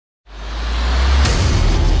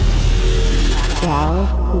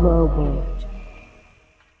Global.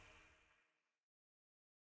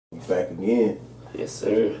 Back again. Yes,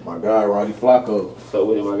 sir. My guy, Roddie Flacco. So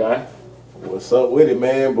with it, my guy. What's up with it,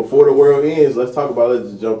 man? Before the world ends, let's talk about it. Let's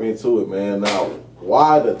just jump into it, man. Now,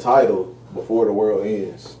 why the title, Before the World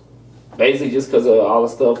Ends? Basically, just because of all the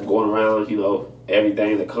stuff going around,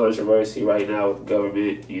 everything, the controversy right now with the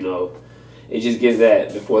government, it just gives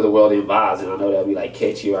that before the world ends vibes, and I know that'll be like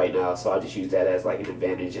catchy right now, so I just use that as like an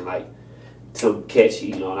advantage and like some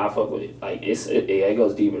catchy, and I fuck with it. Like it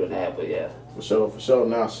goes deeper than that, but yeah. For sure.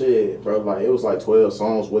 Now, shit, bro, like it was like 12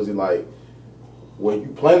 songs. Was it like, were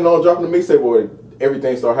you planning on dropping the mixtape, or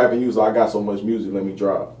everything started happening? You was like, I got so much music, let me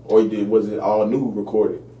drop, or was it all new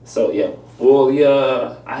recorded? So yeah,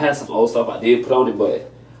 I had some old stuff I did put on it,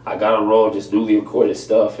 but I got on roll just newly recorded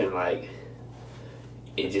stuff, and like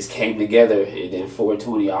it just came together. And then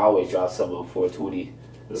 420, I always drop something on 420,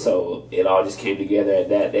 so it all just came together at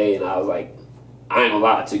that day, and I was like, I ain't gonna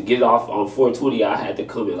lie, to get it off on 420, I had to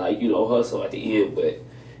come and like hustle at the end, but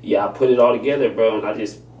yeah, I put it all together, bro, and I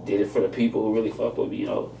just did it for the people who really fuck with me,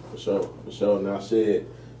 For sure. Now, shit,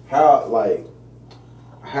 how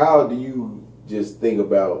do you just think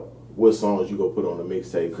about what songs you gonna put on the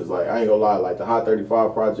mixtape? Because like I ain't gonna lie, like the Hot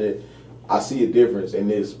 35 project, I see a difference in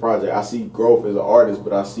this project. I see growth as an artist,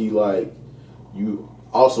 but I see like you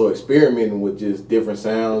also experimenting with just different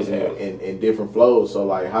sounds and different flows. So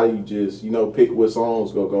like, how do you just pick what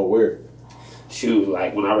songs go where? Shoot,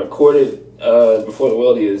 like when I recorded Before the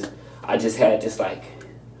World Is, I just had just like,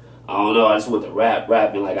 I don't know, I just went to rap,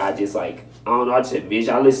 and like I just like, I don't know, I just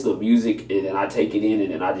envision, I listen to music and then I take it in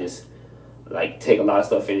and then I just like take a lot of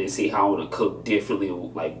stuff in and see how I want to cook differently,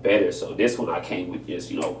 like better. So this one I came with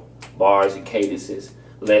just bars and cadences,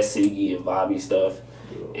 less singy and vibey stuff,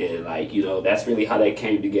 and like that's really how that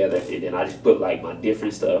came together. And then I just put like my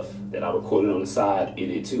different stuff that I recorded on the side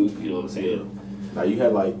in it too. You know what I'm saying? Now you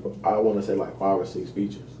had like, I want to say like 5 or 6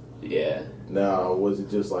 features. Yeah. Now was it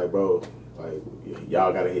just like, bro, like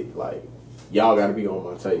y'all gotta be on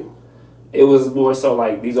my tape? It was more so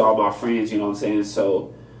like these are all my friends. You know what I'm saying?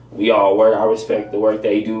 So we all work. I respect the work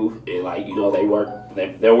they do, and like they work.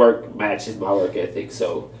 Their work matches my work ethic.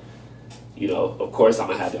 So of course I'm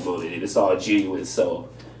gonna have them on it, and it's all genuine. So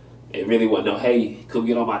it really wasn't no, hey, come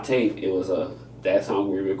get on my tape. It was that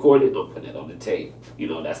song we recorded, I'm putting it on the tape.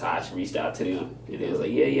 That's how I reached out to them, and it was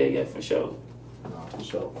like, yeah, for sure. Nah, for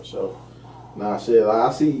sure. Nah, shit, like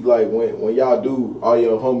I see, like when y'all do all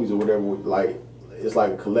your homies or whatever, like it's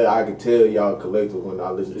like a collect. I can tell y'all collective when I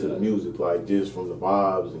listen to the music, like just from the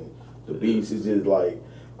vibes and the beats. It's just like,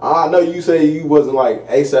 I know you say you wasn't like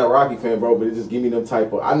ASAP Rocky fan, bro, but it just give me them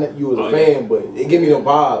type of. I know you was a fan, but it give me them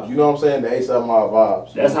vibes. You know what I'm saying? The ASAP Mob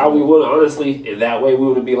vibes. That's how we would, honestly. And that way we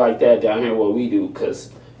wouldn't be like that down here. What we do,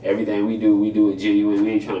 because everything we do it genuine. We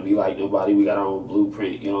ain't trying to be like nobody. We got our own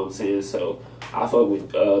blueprint. You know what I'm saying? So I fuck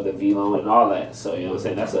with the V-Lone and all that. So you know what I'm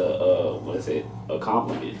saying? That's a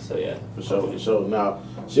compliment. So yeah, for sure. Now,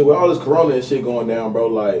 shit, with all this Corona and shit going down, bro,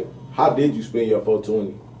 like, how did you spend your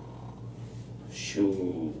 420?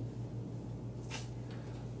 Shoot.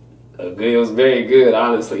 It was very good,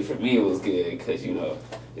 honestly. For me, it was good because,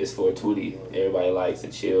 it's 420. Everybody likes to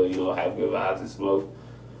chill, have good vibes and smoke.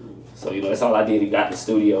 So, that's all I did. He got in the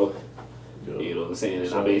studio, you know what I'm saying?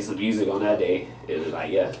 And I made some music on that day. It was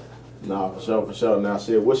like, yeah. Nah, for sure. Now,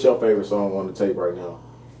 shit, what's your favorite song on the tape right now?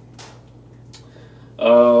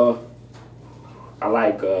 I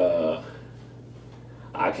like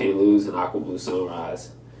I Can't Lose and Aqua Blue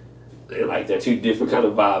Sunrise. And like they're two different kind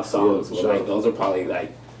of vibe songs, but like those are probably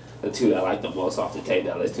like the two that I like the most off the tape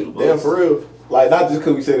that I listen to the most. Damn, for real. Like not just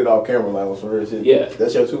because we said it off camera, like was for real shit. Yeah,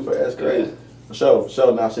 that's your two for that's crazy. Yeah. For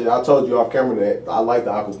sure. Now, shit, I told you off camera that I like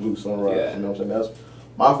the Aqua Blue Sunrise. Yeah. You know what I'm saying? That's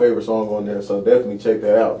my favorite song on there. So definitely check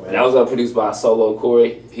that out, man. That was produced by Solo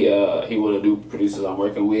Corey. He one of the new producers I'm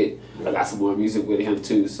working with. I got some more music with him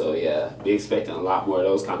too. So yeah, be expecting a lot more of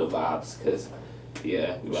those kind of vibes because.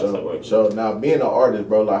 Yeah, so now being an artist,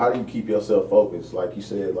 bro, like how do you keep yourself focused? Like you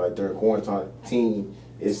said, like during quarantine,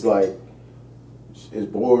 it's like it's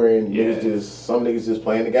boring. Yeah. It's just some niggas just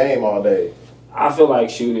playing the game all day. I feel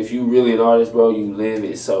like if you really an artist, bro, you live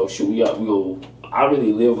it. So I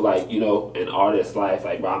really live like an artist life.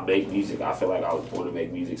 Like bro, I make music. I feel like I was born to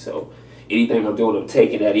make music. So anything I'm doing, I'm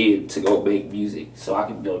taking that in to go make music. So I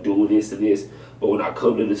can doing this and this. But when I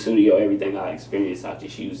come to the studio, everything I experience, I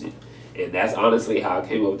just use it. And that's honestly how I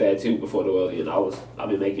came up with that too before the world. I've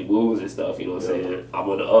been making moves and stuff, you know what I'm saying? I'm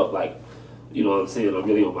on the up, like, you know what I'm saying? I'm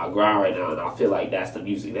really on my grind right now, and I feel like that's the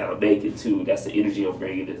music that I'm making too. That's the energy I'm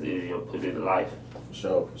bringing, that's the energy I'm putting into life.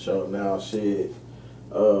 For sure. Now, shit,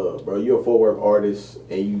 Bro, you're a Fort Worth artist,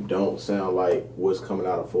 and you don't sound like what's coming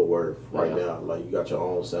out of Fort Worth right now. Like, you got your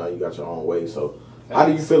own sound, you got your own way. So, how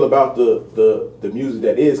do you feel about the music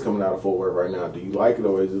that is coming out of Fort Worth right now? Do you like it,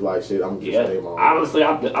 or is it like shit? I'm just saying my own. Honestly,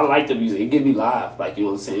 I like the music. It get me live. Like, you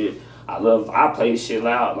know what I'm saying. I play shit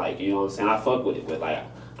loud. Like, you know what I'm saying. I fuck with it, but like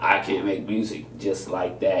I can't make music just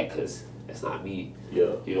like that because that's not me.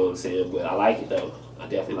 Yeah. You know what I'm saying. But I like it though. I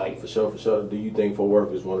definitely like it. For sure, for sure. Do you think Fort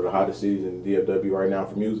Worth is one of the hottest cities in DFW right now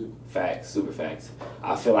for music? Facts, super facts.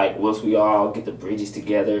 I feel like once we all get the bridges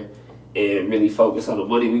together and really focus on the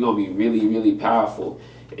money, we're going to be really, really powerful.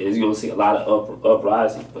 And it's going to see a lot of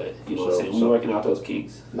uprising. But, you know what I'm saying, we're working out those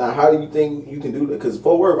kinks. Now, how do you think you can do that? Because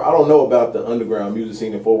Fort Worth, I don't know about the underground music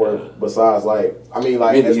scene in Fort Worth besides, like, I mean,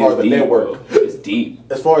 like, really, as far as the network. Bro. It's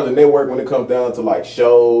deep. As far as the network when it comes down to, like,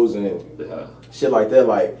 shows and shit like that,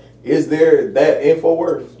 like, is there that in Fort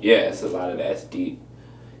Worth? Yeah, it's a lot of that's deep.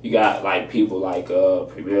 You got like people like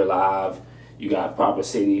Premier Live, you got Panther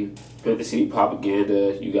City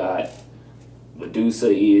Propaganda, you got Medusa,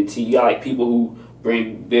 ENT, you got like people who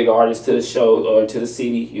bring big artists to the show or to the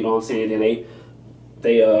city, you know what I'm saying? And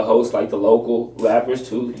they host like the local rappers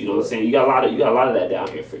too, you know what I'm saying? You got a lot of that down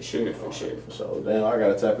here for sure. So damn, I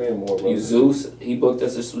gotta tap in more, bro. Zeus, he booked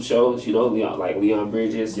us to some shows, you know, Leon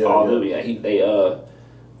Bridges, all them,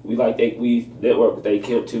 we network with they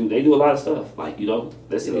camp too. They do a lot of stuff. Like, you know,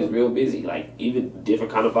 that city's real busy. Like, even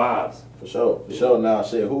different kind of vibes. For sure. Now,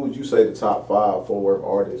 shit, who would you say the top 5 Fort Worth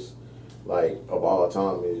artists, like, of all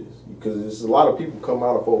time is? Because there's a lot of people come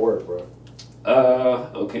out of Fort Worth, bro.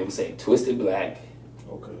 Okay, I'm gonna say Twisted Black.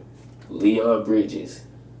 Okay. Leon Bridges.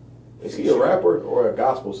 Is he a rapper or a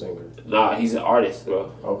gospel singer? Nah, he's an artist,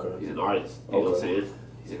 bro. Okay. He's an artist. You know what I'm saying?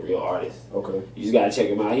 He's a real artist. Okay. You just gotta check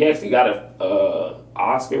him out. He actually got a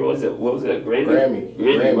Oscar. What was it?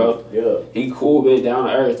 Grammy, bro. Yeah. He cool, man, down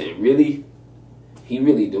to earth, and really, he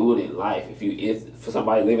really doing it in life. If for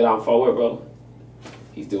somebody living out forward, bro,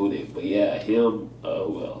 he's doing it. But yeah, him.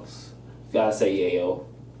 Who else? Gotta say Yayo.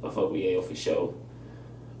 I fuck with Yayo for sure.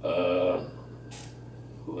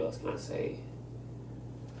 Who else can I say?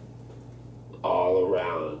 All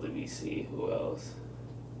around. Let me see. Who else?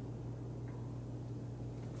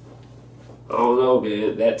 I don't know,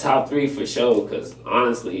 man. That top 3 for sure. Cause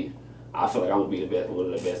honestly, I feel like I'm gonna be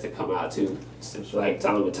one of the best to come out too. Like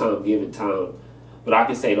time to time, given time. But I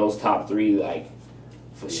can say those top 3, like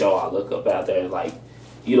for sure. I look up out there, and like,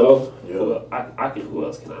 you know, who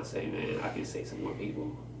else can I say, man? I can say some more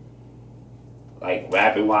people. Like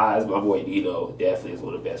rapping wise, my boy Nino definitely is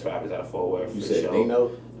one of the best rappers out of Fort Worth. You said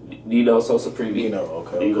Nino? Nino So Supreme.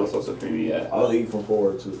 Okay. Nino So Supreme, yeah. Oh, he's from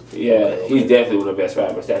Fort Worth too. Yeah, okay. He's definitely one of the best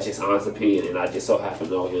rappers. That's just honest opinion, and I just so happen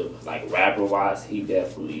to know him. Like rapper wise, he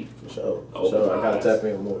definitely. For sure. I gotta tap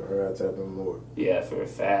in more. Yeah, for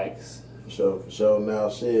facts. For sure. Now,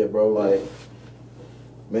 shit, bro. Like,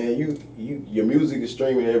 man, your music is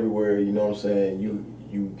streaming everywhere. You know what I'm saying?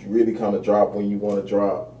 You really kind of drop when you want to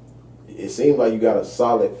drop. It seems like you got a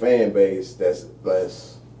solid fan base that's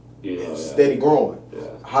steady growing. Yeah.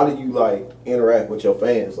 How do you like interact with your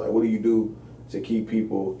fans? Like, what do you do to keep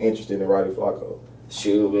people interested in Roddie Flacco?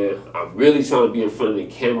 Shoot, man, I'm really trying to be in front of the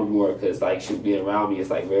camera more because, like, being around me is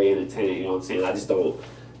like very entertaining. You know what I'm saying? I just don't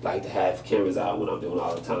like to have cameras out when I'm doing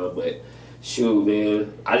all the time. But shoot,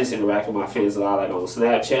 man, I just interact with my fans a lot. Like on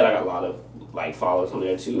Snapchat, I got a lot of like followers on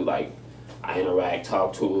there too. Like, I interact,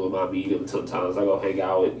 talk to them, I meet them. Sometimes I go hang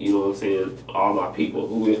out with, you know what I'm saying, all my people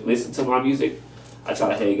who listen to my music. I try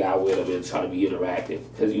to hang out with them and try to be interactive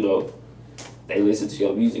because, you know, they listen to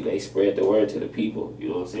your music, they spread the word to the people, you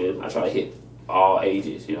know what I'm saying? I try to hit all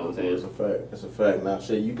ages, you know what I'm saying? That's a fact. Now,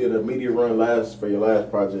 shit, you did a media run for your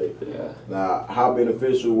last project. Yeah. Now, how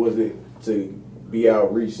beneficial was it to be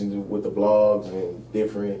outreaching with the blogs and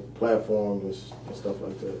different platforms and stuff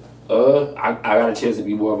like that? I got a chance to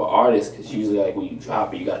be more of an artist because usually, like, when you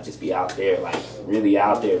drop it, you gotta just be out there, like, really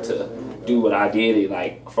out there to do what I did, and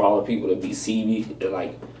like for all the people to see me, and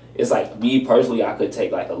like it's like me personally, I could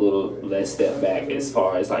take like a little less step back as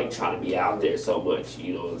far as like trying to be out there so much,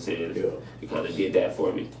 you know what I'm saying? Yeah. It kind of did that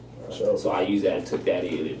for me. Sure. So I used that and took that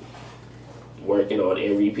in and working on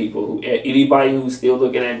anybody who's still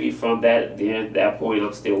looking at me from that point,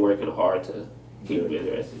 I'm still working hard to keep them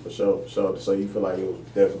interested. For sure. So you feel like it was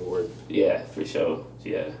definitely worth it? Yeah, for sure.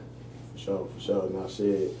 Yeah. For sure. Now,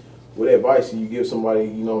 shit, what advice do you give somebody,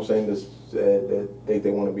 you know what I'm saying, that think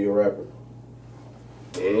they want to be a rapper?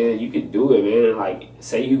 Man, you can do it, man. Like,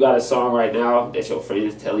 say you got a song right now that your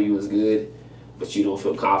friends telling you is good, but you don't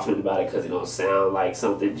feel confident about it because it don't sound like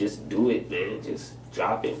something, just do it, man. Just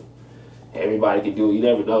drop it. Everybody can do it. You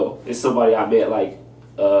never know. There's somebody I met, like,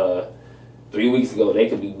 3 weeks ago, they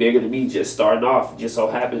could be bigger than me just starting off. Just so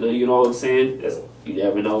happened to, you know what I'm saying? You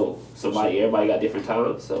never know. Everybody got different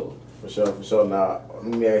times, so. For sure. Now, let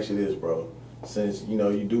me ask you this, bro. Since, you know,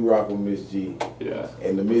 you do rock with Miss G. Yeah.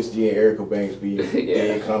 And the Miss G and Erica Banks be,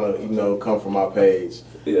 they kind of, you know, come from my page.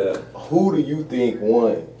 Yeah. Who do you think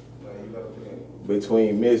won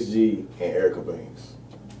between Miss G and Erica Banks?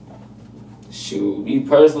 Shoot, me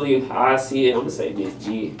personally, how I see it, I'm gonna say Miss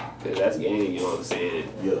G, because that's game, you know what I'm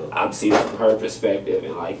saying? Yeah. I'm seeing it from her perspective,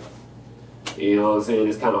 and like, you know what I'm saying?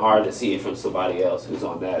 It's kind of hard to see it from somebody else who's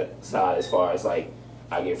on that side as far as like,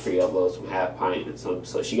 I get free uploads from Half Pint and some,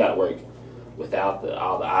 so she got to work without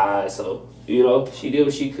all the eyes. So, you know, she did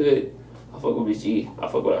what she could. I fuck with Miss G. I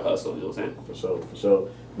fuck with her hustle, you know what I'm saying? For sure.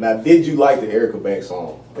 Now, did you like the Erica Banks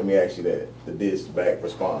song? Let me ask you that. The diss back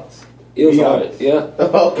response. It was hard, yeah.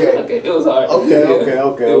 Okay. It was hard. Okay.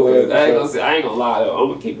 I ain't gonna lie though. I'm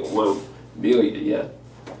gonna keep it 1 million, yeah.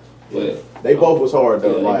 But they both was hard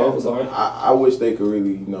though. Yeah, like, they both was hard. I wish they could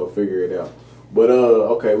really, you know, figure it out. But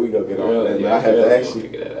okay, we gonna get on that. Yeah, I have to ask you.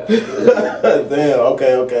 Damn.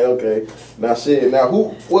 Okay. Now, shit. Now,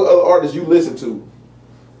 what other artists you listen to?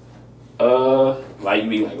 Like you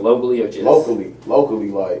mean like locally or just locally?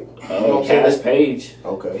 Like Cash Page.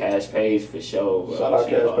 Okay. Cash Page for sure. Bro. Shout out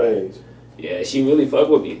Cash Page. Yeah, she really fuck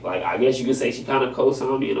with me. Like I guess you could say she kind of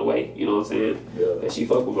co-signed me in a way. You know what I'm saying? Yeah. That she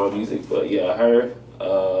fuck with my music, but yeah, her.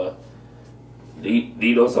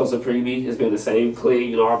 Nino Sosa Primi has been the same clique,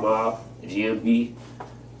 you know, our mob, GMB,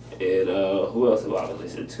 and who else have I been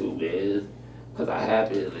listening to, man? Because I have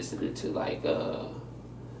been listening to like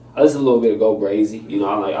I listen a little bit of Go Brazy, you know,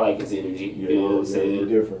 I like his energy, you know what I'm saying?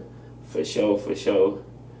 Different. For sure.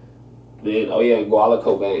 Man, oh yeah, Guala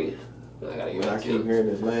Cobain. I keep hearing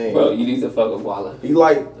his name. Bro, you need to fuck with Guala. He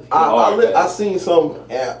like I seen something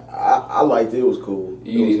and I liked it. It was cool.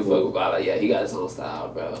 You need to fuck with Guala. Yeah, he got his own style,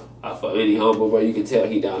 bro. I fuck with he humble, bro. You can tell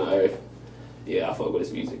he down to earth. Yeah, I fuck with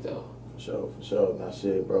his music though. For sure. Now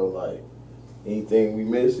shit, bro, like anything we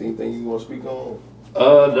missed, anything you want to speak on?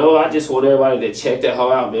 No, I just want everybody to check that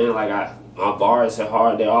hoe out, man. Like my bars are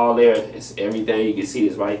hard. They're all there. It's everything you can see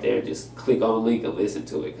is right there. Just click on the link and listen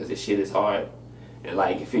to it because this shit is hard. And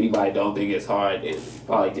like, if anybody don't think it's hard, then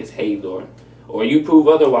probably just hating or you prove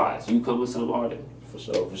otherwise. You come with some harder. For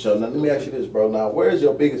sure. Now let me ask you this, bro. Now, where's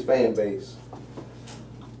your biggest fan base?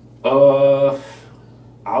 I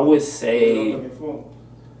would say,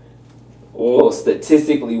 well,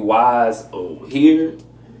 statistically wise, on here,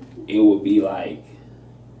 it would be like,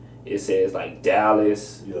 it says like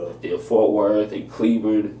Dallas, then Fort Worth, and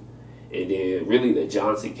Cleveland. And then really the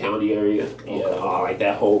Johnson County area, like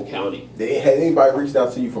that whole county. Had anybody reached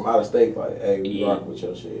out to you from out of state, like, hey, we rock with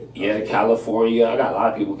your shit? Yeah, California. I got a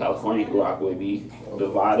lot of people in California who rock with me. Okay.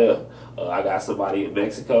 Nevada. I got somebody in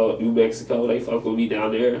Mexico, New Mexico. They fuck with me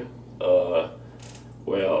down there.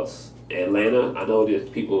 Where else? Atlanta. I know there's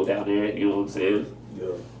people down there. You know what I'm saying?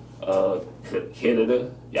 Yeah.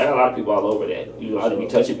 Canada. Yeah, I got a lot of people all over that. You know, I'd be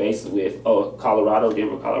touching bases with Colorado,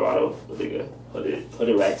 Denver, Colorado. Nigga.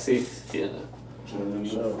 100 rack 6, yeah.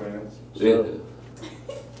 Yeah.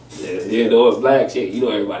 You know it's black shit. You know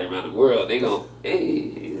everybody around the world. They gon'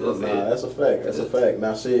 hey. That's a fact. That's a fact.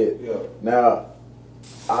 Now shit. Yeah. Now,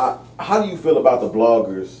 how do you feel about the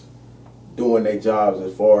bloggers doing their jobs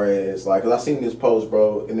as far as like? Cause I seen this post,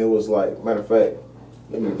 bro, and it was like, matter of fact,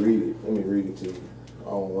 let me read it. Let me read it to you. I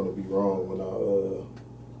don't want to be wrong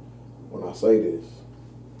when I say this.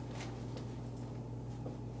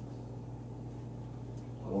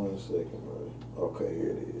 1 second, bro. Okay,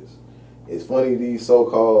 here it is. It's funny these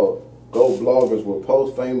so-called go bloggers will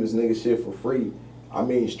post famous nigga shit for free. I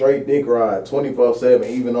mean, straight dick ride 24/7,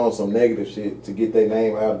 even on some negative shit to get their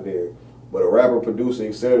name out of there. But a rapper, producer,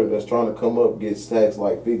 etc. that's trying to come up gets taxed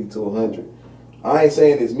like 50 to 100. I ain't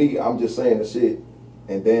saying it's me. I'm just saying the shit.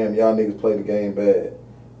 And damn, y'all niggas play the game bad.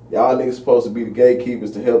 Y'all niggas supposed to be the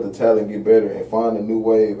gatekeepers to help the talent get better and find a new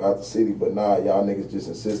wave out the city. But nah, y'all niggas just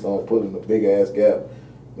insist on putting a big ass gap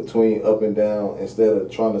between up and down instead of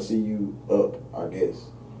trying to see you up, I guess.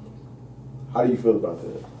 How do you feel about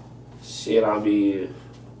that? Shit, I mean,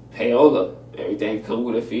 payola. Everything come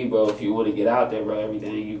with a fee, bro. If you want to get out there, bro,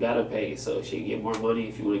 everything you gotta pay. So shit, get more money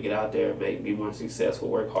if you want to get out there, be more successful,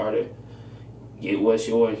 work harder, get what's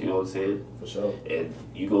yours, you know what I'm saying? For sure. And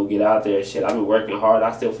you gonna get out there, shit, I've been working hard.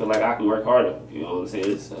 I still feel like I can work harder, you know what I'm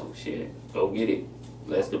saying? So shit, go get it.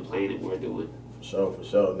 Less complaining, more doing. For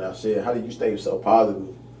sure. Now shit, how do you stay so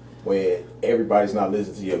positive when everybody's not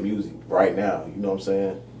listening to your music right now? You know what I'm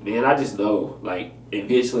saying? Man, I just know, like,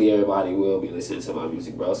 eventually everybody will be listening to my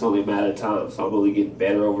music, bro. It's only a matter of time, so I'm only getting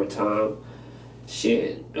better over time.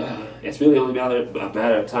 Shit, it's really only a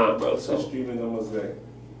matter of time, bro. So streaming numbers there.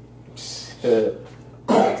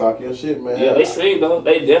 Talk your shit, man. Yeah, they stream though.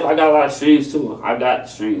 They definitely. I got a lot of streams too. I got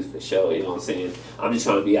streams for sure. You know what I'm saying? I'm just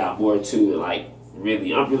trying to be out more too, and like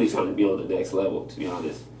really, I'm really trying to be on the next level. To be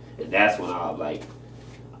honest, and that's when I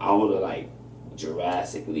want to like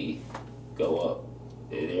drastically go up,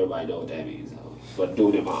 and everybody know what that means. But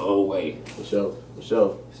doing it my own way. For sure.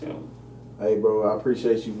 So, hey, bro, I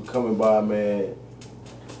appreciate you for coming by, man.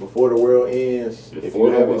 Before the world ends, if you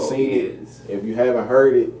haven't seen it, if you haven't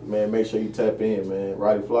heard it, man, make sure you tap in, man.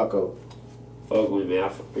 Roddie Flacco. Fuck with me, man. I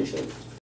appreciate it.